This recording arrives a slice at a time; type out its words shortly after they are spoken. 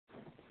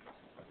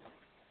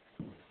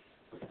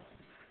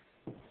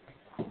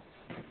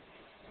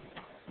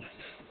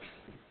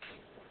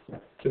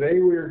Today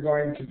we are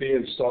going to be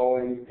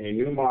installing a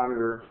new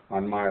monitor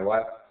on my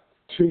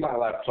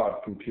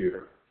laptop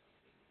computer.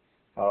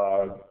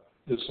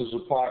 This is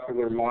a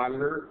popular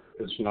monitor.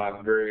 It's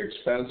not very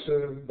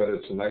expensive, but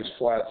it's a nice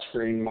flat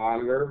screen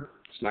monitor.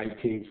 It's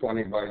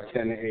 1920 by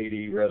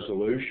 1080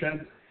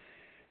 resolution,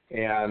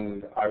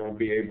 and I will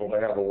be able to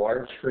have a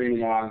large screen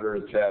monitor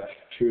attached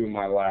to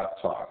my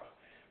laptop.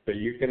 But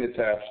you can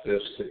attach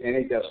this to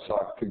any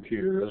desktop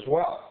computer as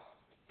well,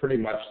 pretty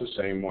much the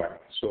same way.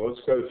 So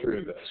let's go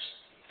through this.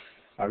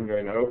 I'm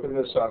going to open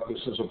this up. This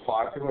is a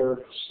popular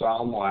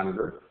style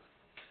monitor.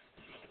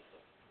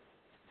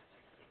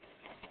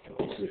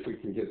 Let's see if we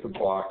can get the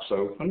box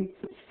open.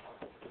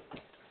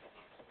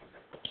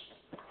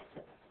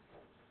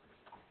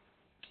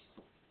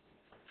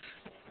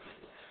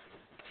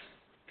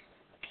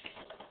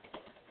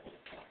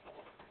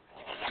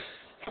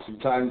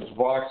 Sometimes the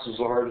box is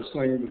the hardest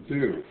thing to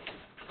do.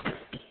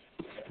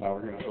 Now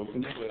we're going to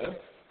open the lid.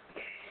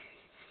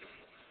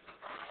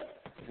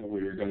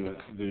 And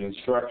the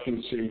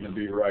instructions seem to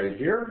be right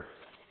here.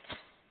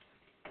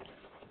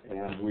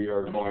 And we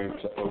are going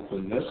to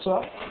open this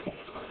up.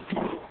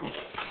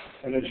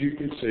 And as you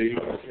can see,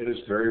 it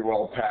is very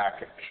well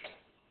packaged.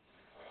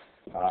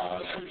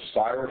 There's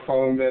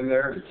styrofoam in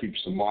there that keeps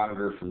the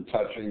monitor from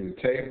touching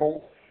the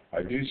table.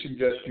 I do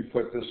suggest you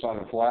put this on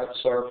a flat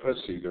surface,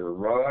 either a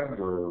rug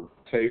or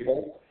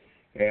table,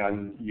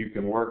 and you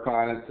can work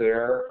on it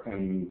there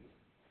and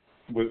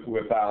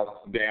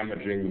without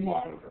damaging the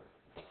monitor.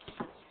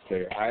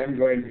 Okay, I am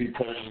going to be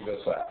pulling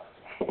this out.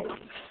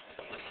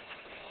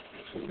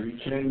 So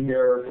reach in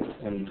here,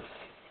 and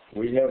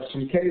we have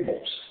some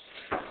cables.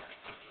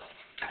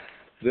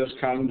 This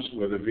comes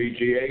with a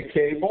VGA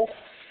cable.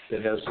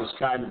 It has this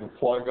kind of a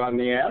plug on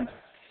the end.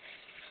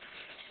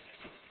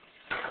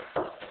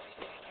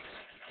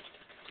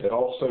 It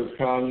also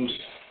comes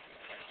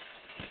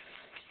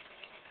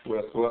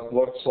with what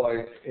looks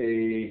like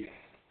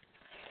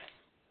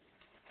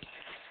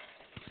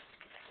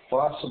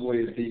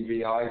possibly a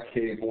DVI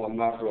cable. I'm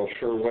not real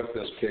sure what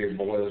this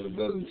cable is. It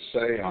doesn't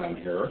say on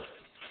here.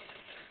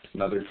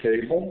 Another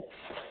cable.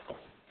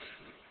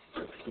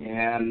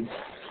 And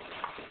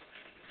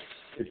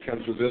it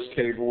comes with this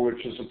cable,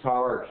 which is a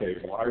power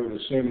cable. I would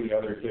assume the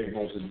other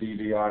cable is a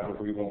DVI, but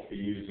we won't be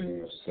using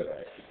this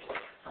today.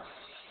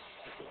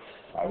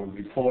 I will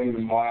be pulling the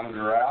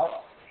monitor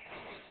out.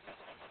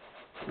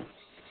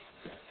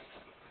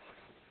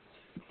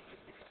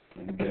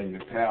 And getting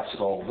it past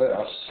all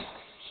this.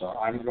 So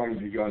I'm going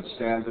to go and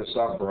stand this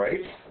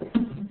upright.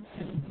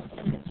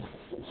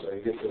 So I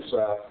get this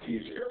out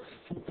easier.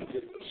 Get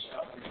this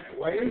out of my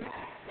way.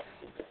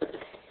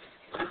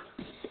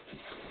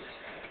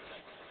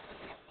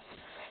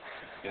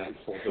 And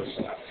pull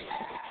this out.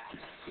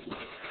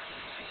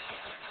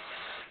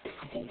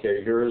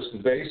 Okay, here is the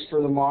base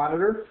for the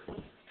monitor.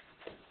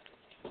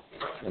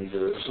 And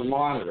there is the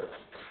monitor.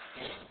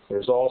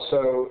 There's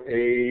also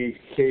a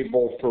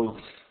cable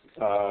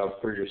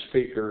for your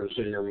speakers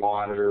in your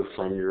monitor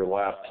from your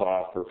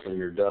laptop or from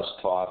your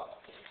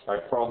desktop. I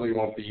probably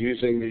won't be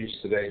using these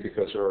today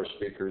because there are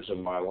speakers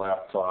in my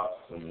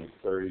laptop and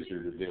they're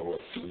easier to deal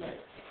with for me.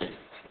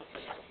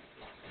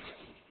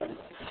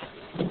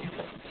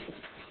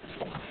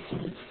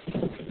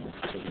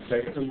 So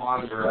take the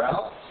monitor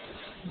out.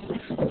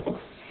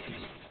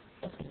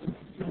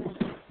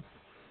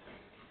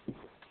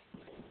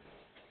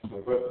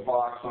 We'll put the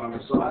box on the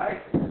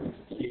side,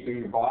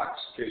 keeping the box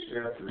in case we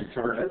have to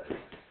return it.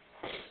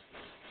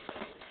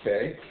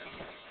 Okay.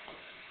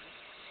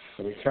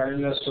 So we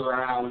turn this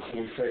around and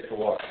we take a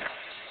look.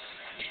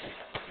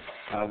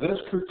 Now this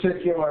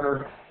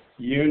particular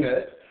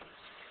unit,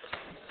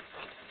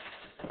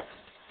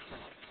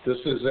 this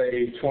is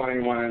a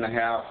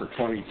 21.5 or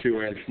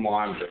 22-inch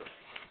monitor.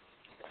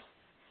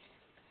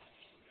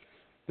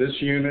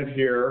 This unit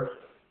here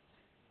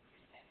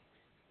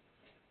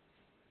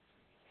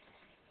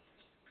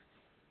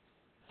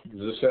does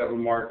this have a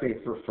marking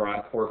for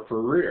front or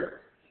for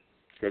rear?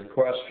 Good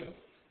question.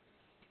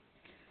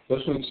 This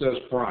one says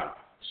front.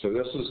 So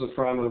this is the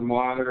front of the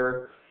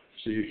monitor.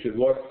 So you should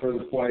look for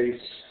the place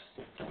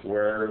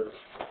where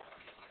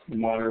the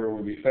monitor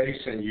will be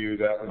facing you.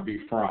 That would be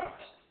front.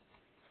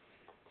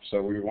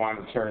 So we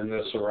want to turn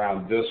this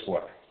around this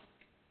way.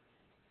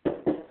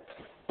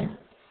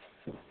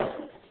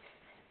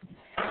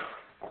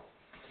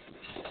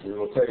 We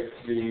will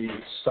take the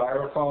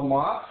styrofoam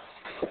off.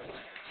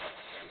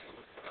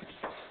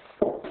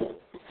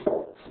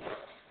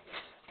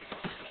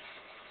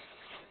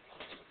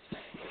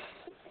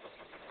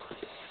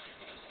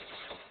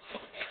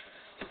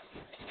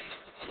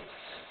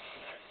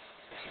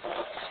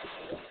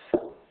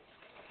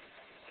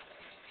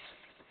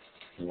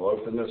 We'll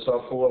open this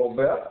up a little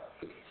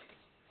bit.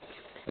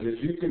 And as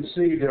you can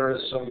see, there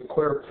is some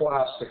clear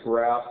plastic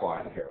wrap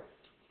on here.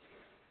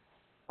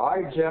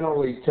 I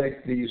generally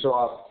take these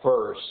off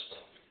first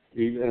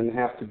and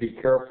have to be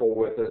careful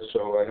with it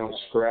so I don't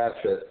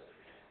scratch it,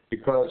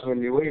 because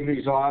when you leave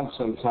these on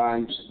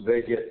sometimes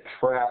they get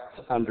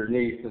trapped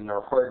underneath and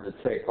they're hard to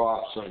take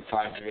off.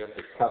 Sometimes you have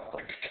to cut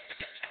them.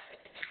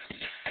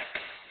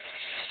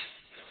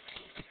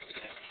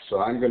 So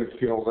I'm going to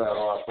peel that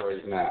off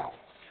right now.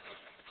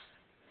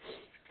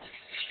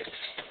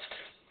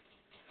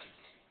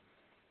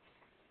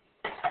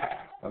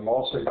 I'm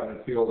also going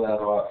to peel that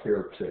off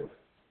here too.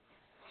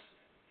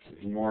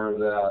 There's more of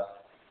that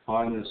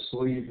on the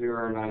sleeve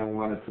here, and I don't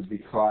want it to be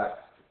caught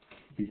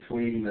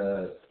between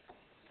the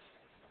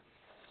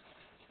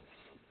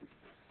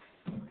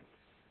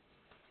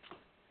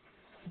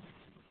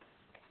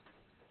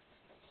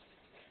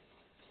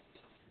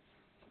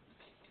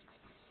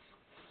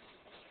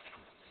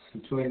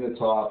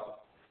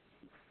top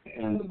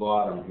and the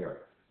bottom here.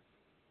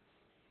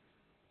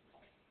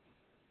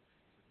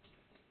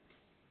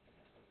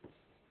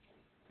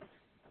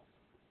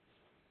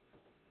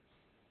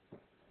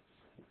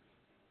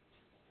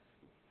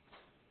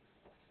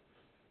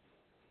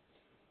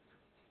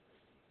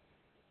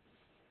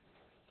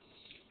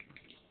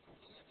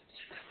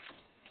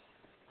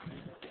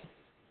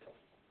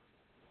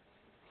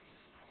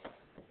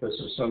 This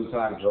is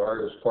sometimes the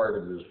hardest part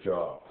of this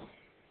job.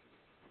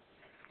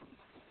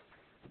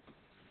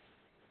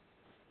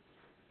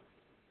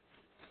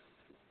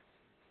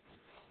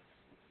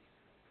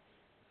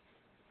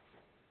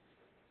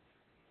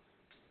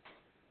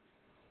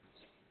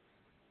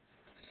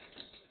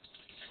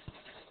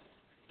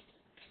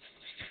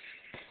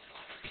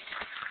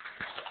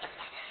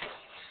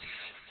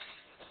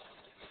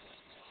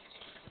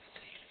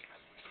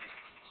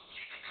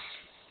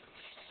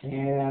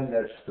 And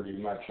that's pretty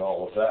much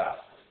all of that.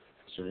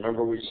 So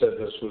remember we said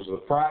this was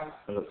the front,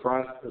 and the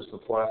front is the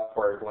flat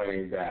part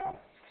laying down.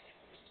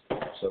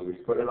 So we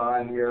put it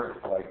on here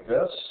like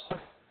this.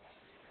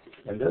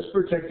 And this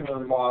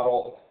particular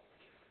model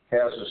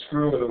has a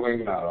screw with a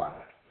wing nut on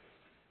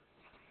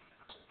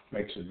it.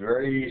 Makes it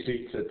very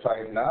easy to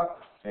tighten up,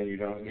 and you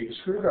don't need a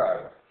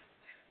screwdriver.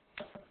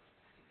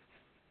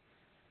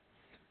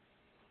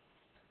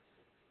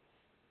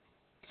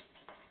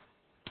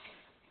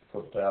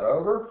 Put that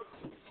over.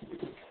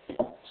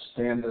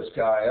 Stand this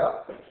guy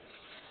up.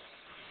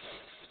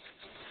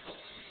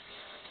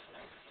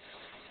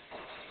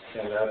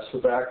 And that's the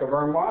back of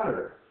our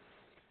monitor.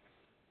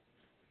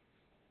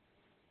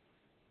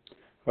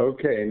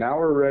 Okay, now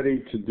we're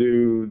ready to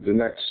do the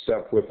next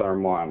step with our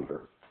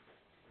monitor.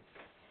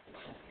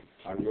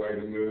 I'm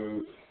going to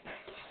move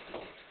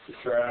the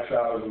trash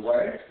out of the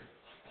way.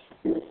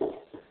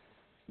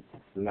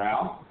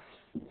 Now,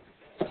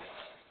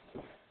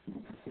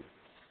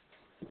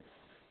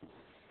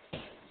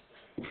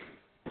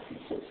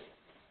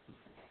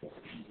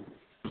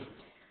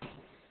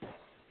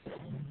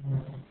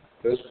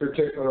 this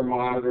particular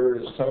monitor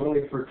is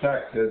totally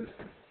protected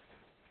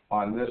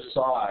on this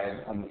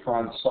side, on the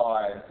front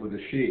side, with a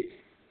sheet.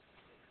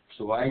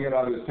 So laying it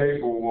on the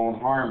table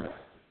won't harm it.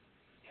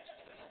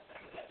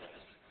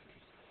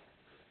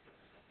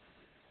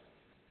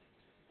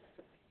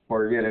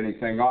 Or get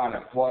anything on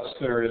it. Plus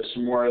there is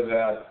some more of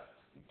that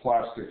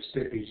plastic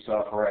sticky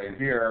stuff right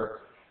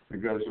here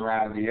that goes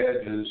around the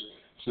edges,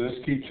 so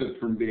this keeps it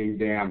from being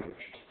damaged.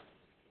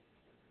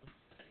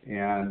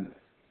 And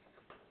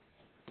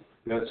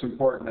that's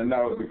important to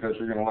know because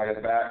we're going to lay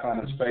it back on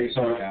its face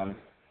again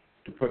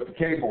to put the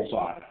cables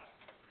on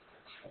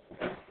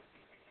it.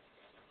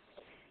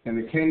 In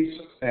the case,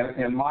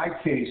 in my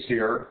case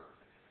here,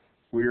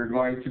 we are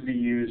going to be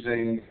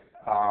using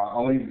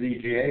only the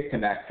VGA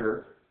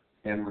connector,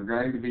 and we're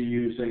going to be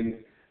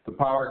using the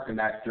power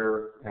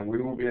connector, and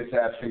we will be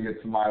attaching it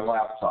to my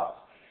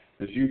laptop.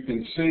 As you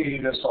can see,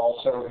 this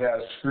also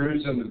has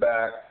screws in the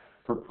back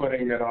for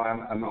putting it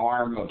on an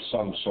arm of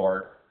some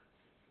sort.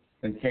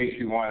 In case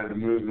you wanted to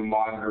move the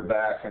monitor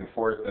back and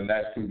forth, and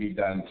that can be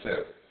done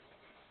too.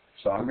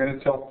 So I'm going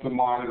to tilt the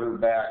monitor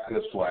back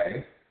this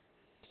way.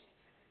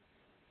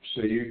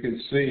 So you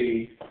can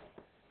see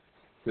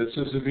this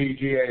is a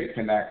VGA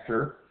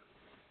connector.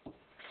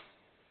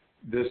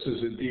 This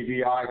is a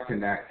DVI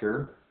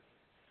connector.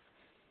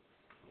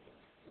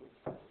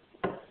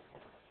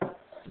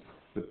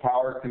 The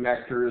power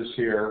connector is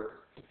here,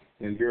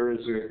 and here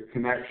is a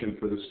connection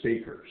for the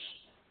speakers.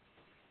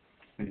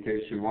 In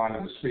case you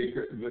wanted the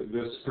speaker,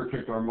 this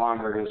particular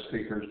monitor has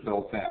speakers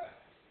built in.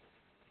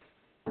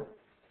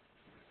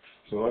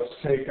 So let's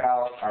take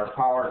out our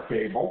power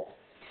cable,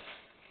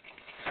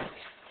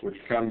 which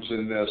comes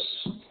in this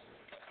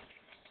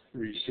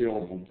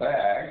resealable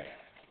bag.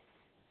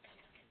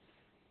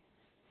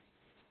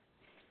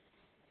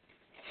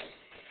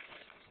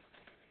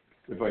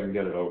 If I can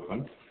get it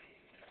open.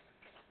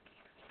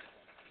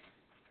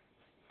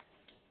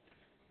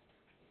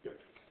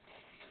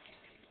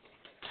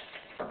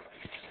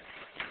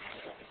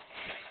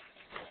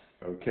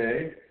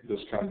 Okay, this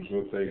comes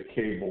with a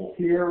cable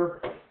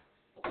here.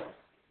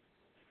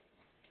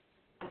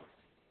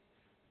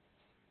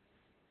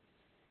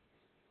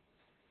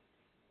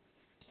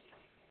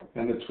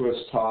 And a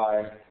twist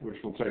tie,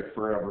 which will take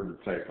forever to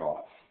take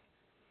off.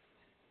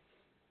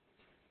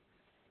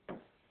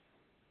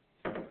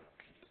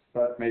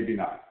 But maybe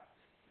not.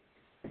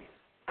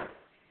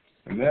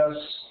 And this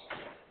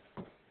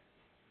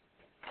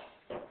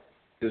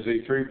is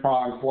a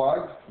 3-prong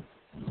plug.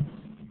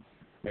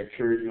 Make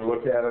sure you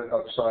look at it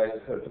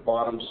at the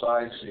bottom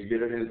side so you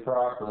get it in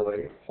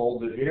properly.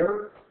 Hold it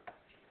here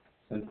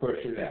and push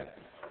it in.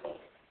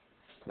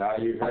 Now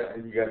you got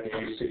the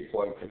AC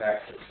plug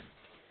connected.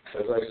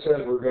 As I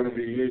said, we're going to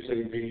be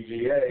using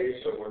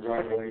VGA, so we're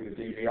going to leave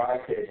the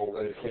DVI cable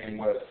that it came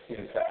with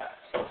intact.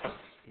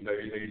 No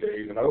need to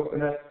even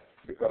open it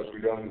because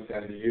we don't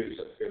intend to use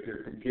it. If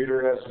your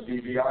computer has a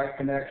DVI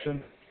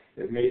connection,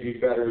 it may be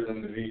better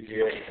than the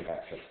VGA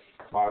connection.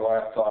 My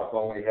laptop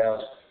only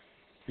has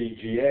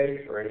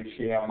VGA or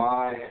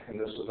HDMI, and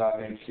this is not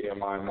an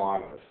HDMI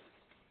monitor.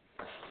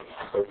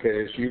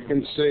 Okay, as you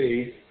can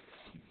see,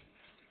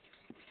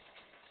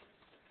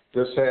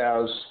 this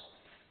has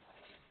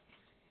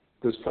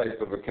this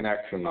type of a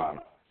connection on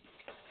it.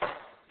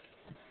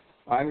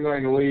 I'm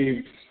going to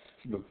leave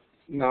the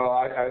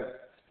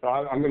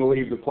I'm going to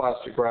leave the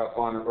plastic wrap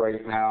on it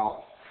right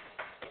now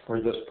for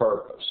this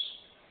purpose.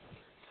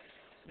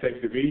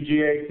 Take the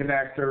VGA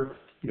connector.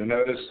 You'll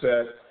notice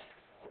that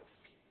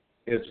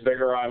it's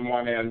bigger on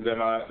one end than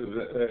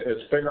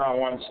it's bigger on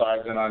one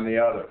side than on the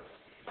other.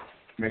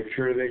 Make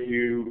sure that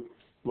you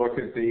look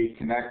at the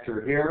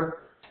connector here.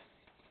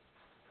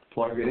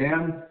 Plug it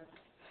in.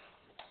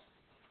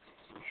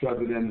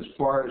 Shove it in as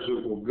far as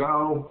it will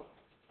go.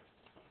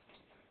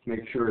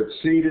 Make sure it's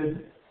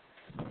seated,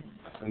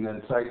 and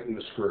then tighten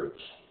the screws.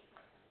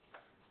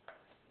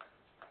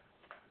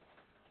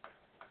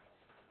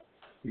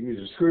 You can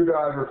use a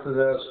screwdriver for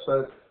this,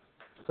 but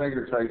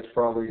finger tight's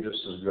probably just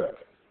as good.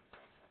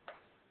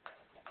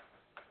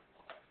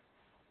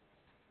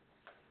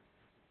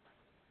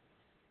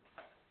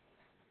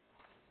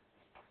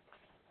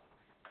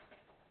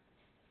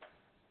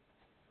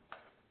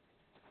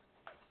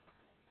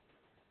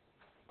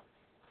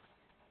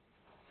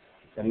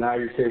 And now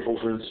your cables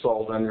are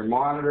installed on your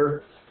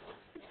monitor.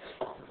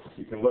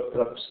 You can lift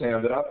it up,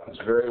 stand it up. It's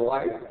very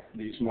light.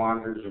 These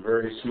monitors are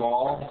very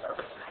small,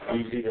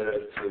 easy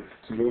to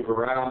move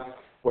around.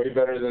 Way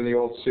better than the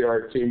old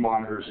CRT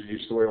monitors that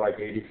used to weigh like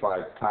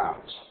 85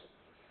 pounds.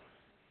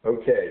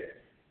 Okay.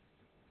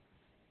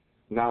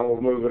 Now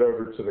we'll move it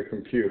over to the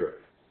computer.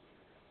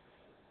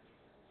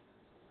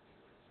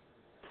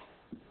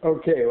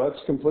 Okay, let's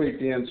complete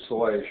the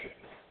installation.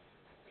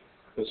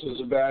 This is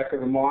the back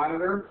of the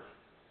monitor.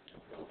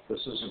 This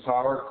is the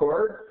power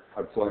cord.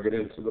 I plug it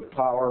into the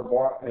power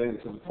bar,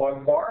 into the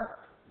plug bar.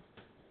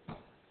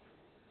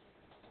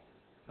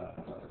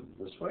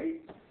 This way.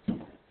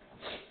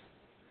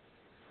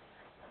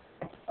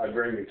 I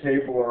bring the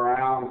cable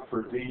around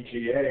for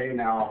VGA.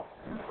 Now,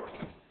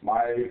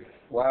 my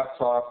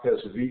laptop has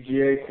a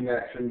VGA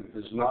connection that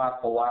does not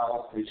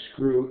allow a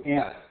screw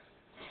in.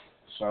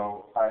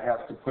 So I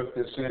have to put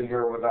this in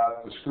here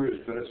without the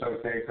screws, but it's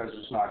okay because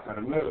it's not going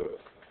to move.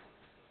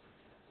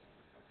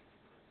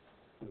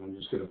 And I'm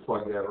just going to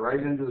plug that right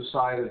into the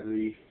side of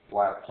the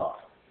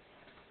laptop.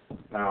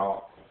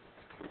 Now,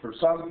 for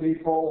some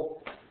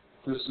people,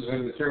 this is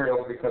in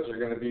material because they're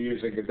going to be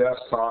using a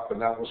desktop,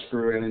 and that will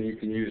screw in, and you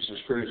can use the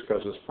screws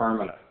because it's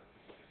permanent.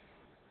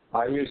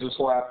 I use this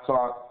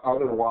laptop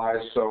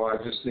otherwise, so I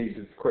just need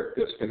to quick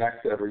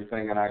disconnect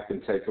everything, and I can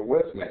take it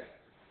with me.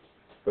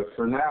 But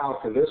for now,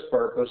 for this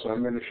purpose,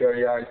 I'm going to show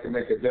you how you can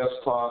make a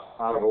desktop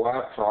out of a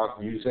laptop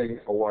using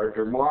a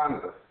larger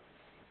monitor.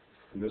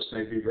 And this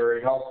may be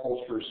very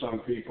helpful for some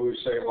people who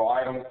say, well,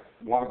 I don't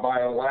want to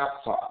buy a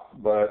laptop,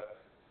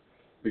 but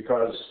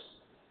because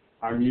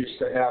I'm used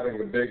to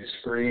having a big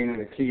screen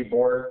and a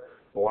keyboard,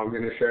 well, I'm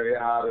going to show you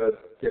how to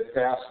get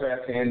past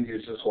that and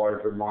use this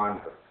larger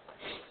monitor.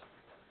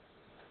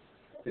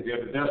 If you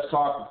have a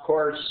desktop, of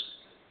course,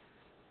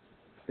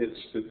 this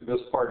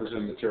part is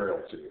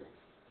immaterial to you.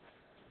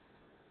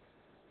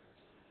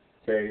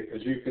 Okay,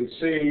 as you can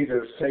see,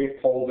 there's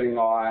tape holding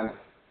on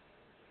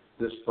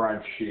this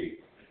front sheet.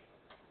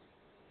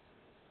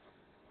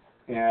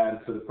 And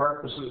for the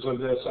purposes of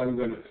this, I'm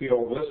going to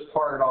peel this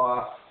part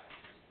off.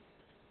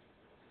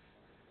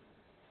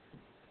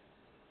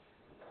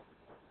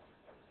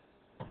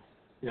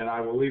 And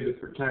I will leave the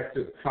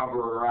protective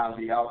cover around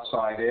the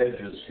outside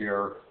edges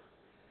here,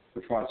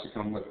 which wants to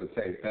come with the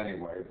tape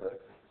anyway,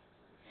 but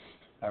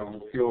I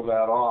will peel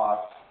that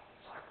off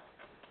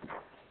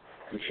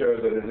to show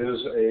that it is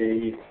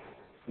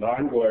a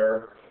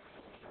non-glare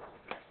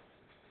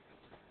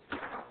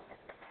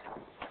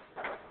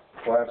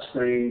flat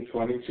screen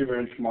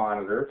 22-inch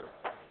monitor.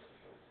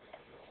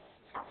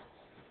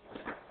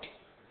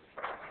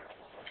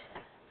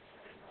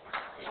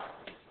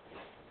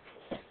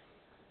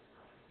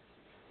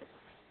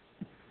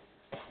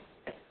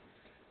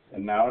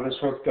 And now it is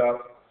hooked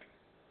up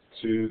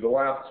to the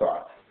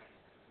laptop.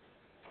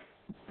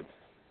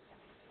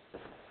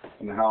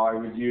 And how I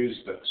would use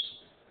this.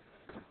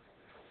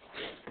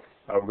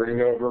 I'll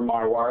bring over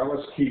my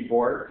wireless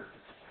keyboard,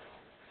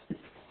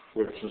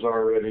 which is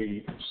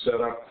already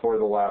set up for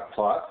the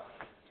laptop.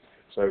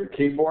 So I have a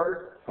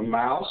keyboard, a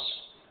mouse,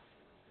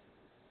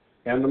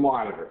 and the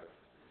monitor.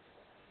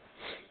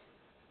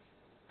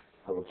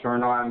 I will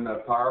turn on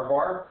the power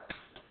bar.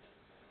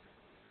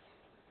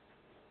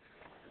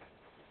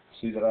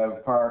 See that I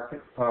have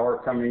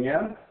power coming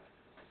in.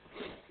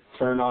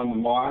 turn on the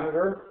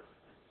monitor.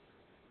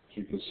 As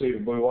you can see, the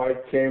blue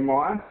light came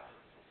on.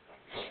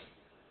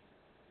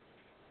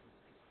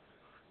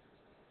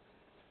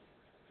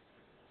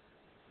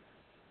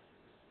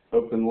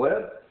 Open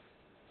lid.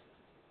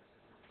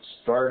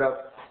 Start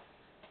up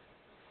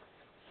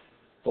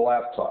the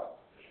laptop.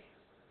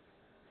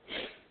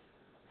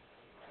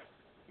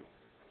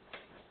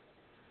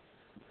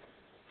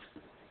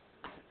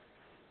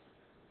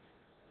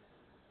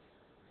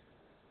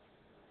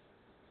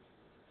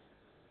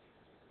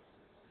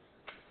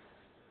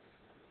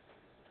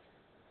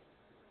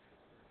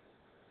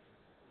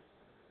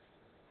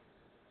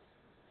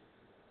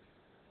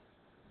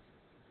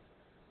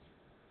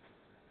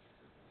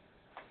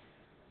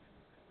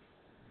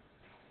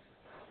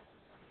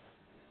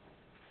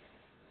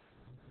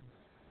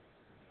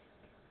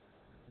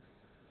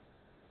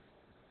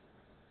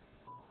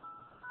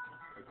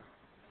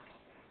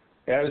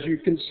 As you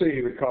can see,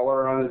 the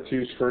color on the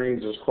two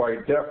screens is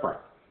quite different.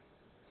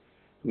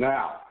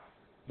 Now,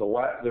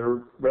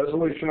 the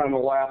resolution on the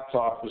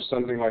laptop is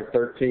something like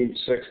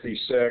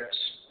 1366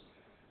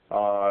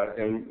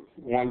 in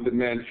one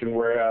dimension,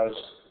 whereas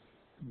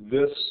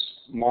this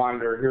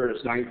monitor here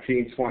is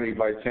 1920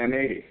 by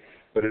 1080,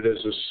 but it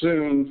has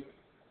assumed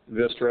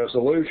this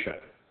resolution.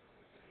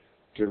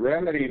 To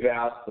remedy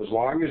that, as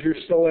long as you're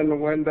still in the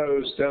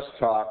Windows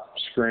desktop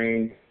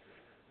screen,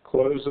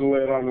 close the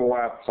lid on the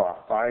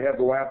laptop. I have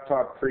the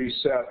laptop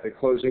preset that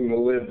closing the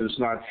lid does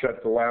not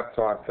shut the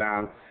laptop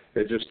down.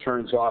 It just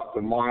turns off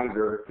the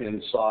monitor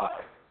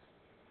inside.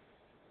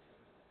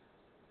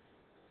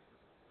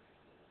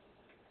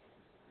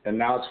 And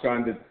now it's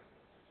gone to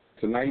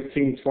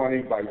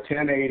 1920 by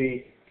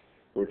 1080,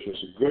 which is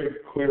a good,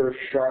 clear,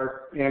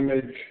 sharp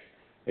image,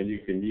 and you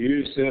can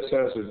use this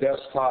as a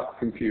desktop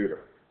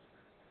computer.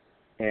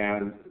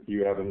 And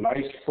you have a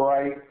nice,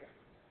 bright,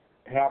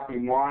 happy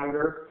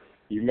monitor.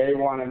 You may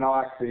want to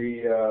knock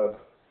the,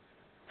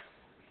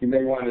 you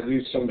may want to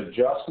do some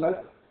adjustment,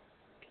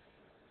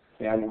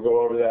 and we'll go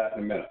over that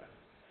in a minute.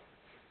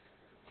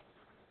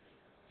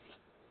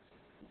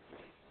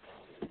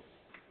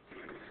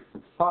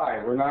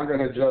 Hi, we're now going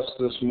to adjust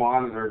this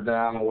monitor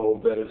down a little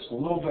bit. It's a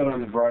little bit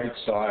on the bright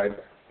side,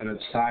 and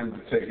it's time to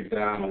take it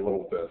down a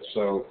little bit.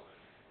 So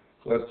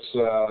let's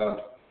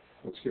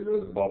get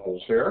rid of the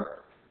bubbles here.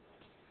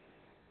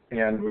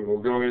 And we will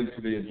go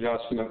into the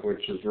adjustment,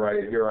 which is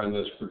right here on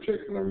this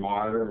particular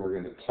monitor. We're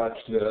going to touch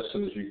this,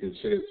 and as you can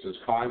see, it says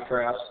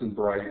contrast and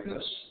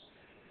brightness.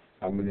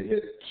 I'm going to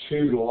hit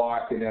 2 to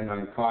lock it in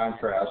on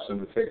contrast, and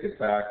to take it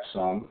back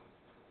some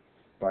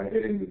by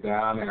hitting the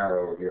down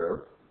arrow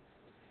here.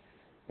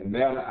 And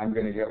then I'm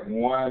going to hit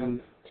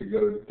 1 to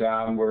go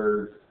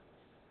downward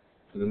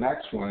to the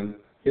next one,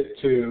 hit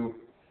 2,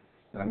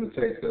 and I'm going to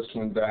take this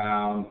one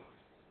down,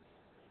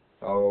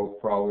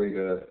 probably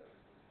to,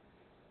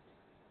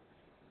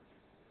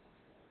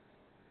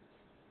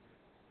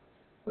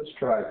 let's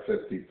try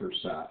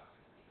 50%.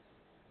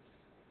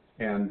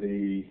 And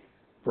the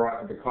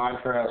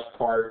contrast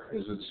part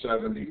is at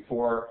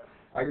 74.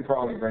 I can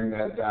probably bring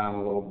that down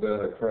a little bit.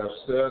 I press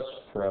this,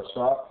 press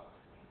up,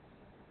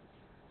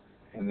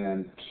 and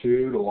then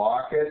 2 to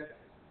lock it,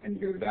 and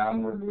go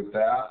downward with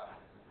that,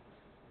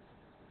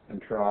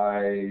 and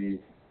try,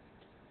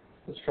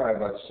 let's try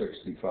about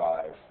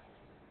 65.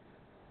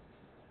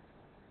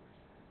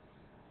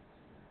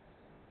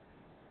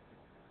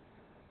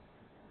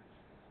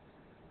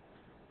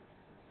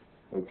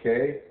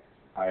 Okay,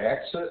 I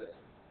exit,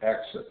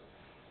 exit.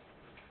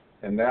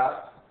 And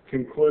that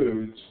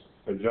concludes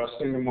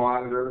adjusting the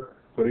monitor,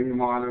 putting the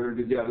monitor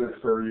together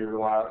for your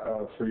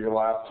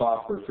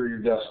laptop or for your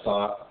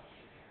desktop.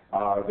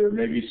 There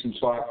may be some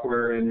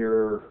software in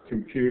your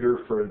computer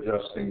for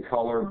adjusting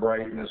color,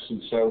 brightness,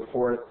 and so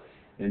forth,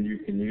 and you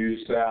can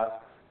use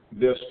that.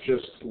 This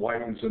just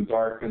lightens and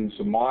darkens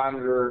the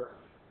monitor.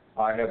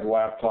 I have the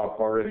laptop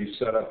already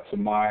set up to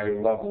my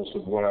levels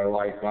of what I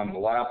like on the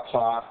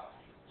laptop.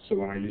 So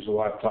when I use a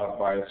laptop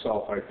by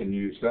itself, I can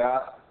use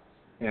that.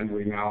 And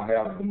we now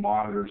have the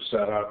monitor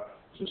set up.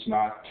 It's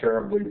not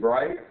terribly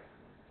bright,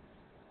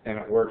 and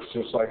it works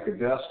just like a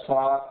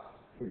desktop.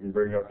 We can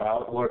bring up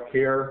Outlook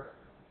here.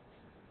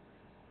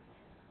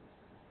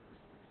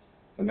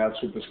 And that's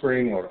what the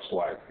screen looks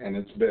like, and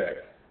it's big.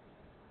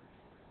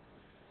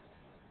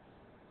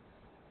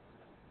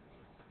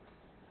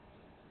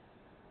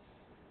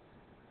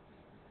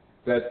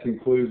 That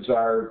concludes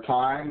our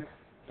time.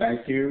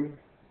 Thank you.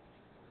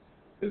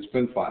 It's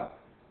been fun.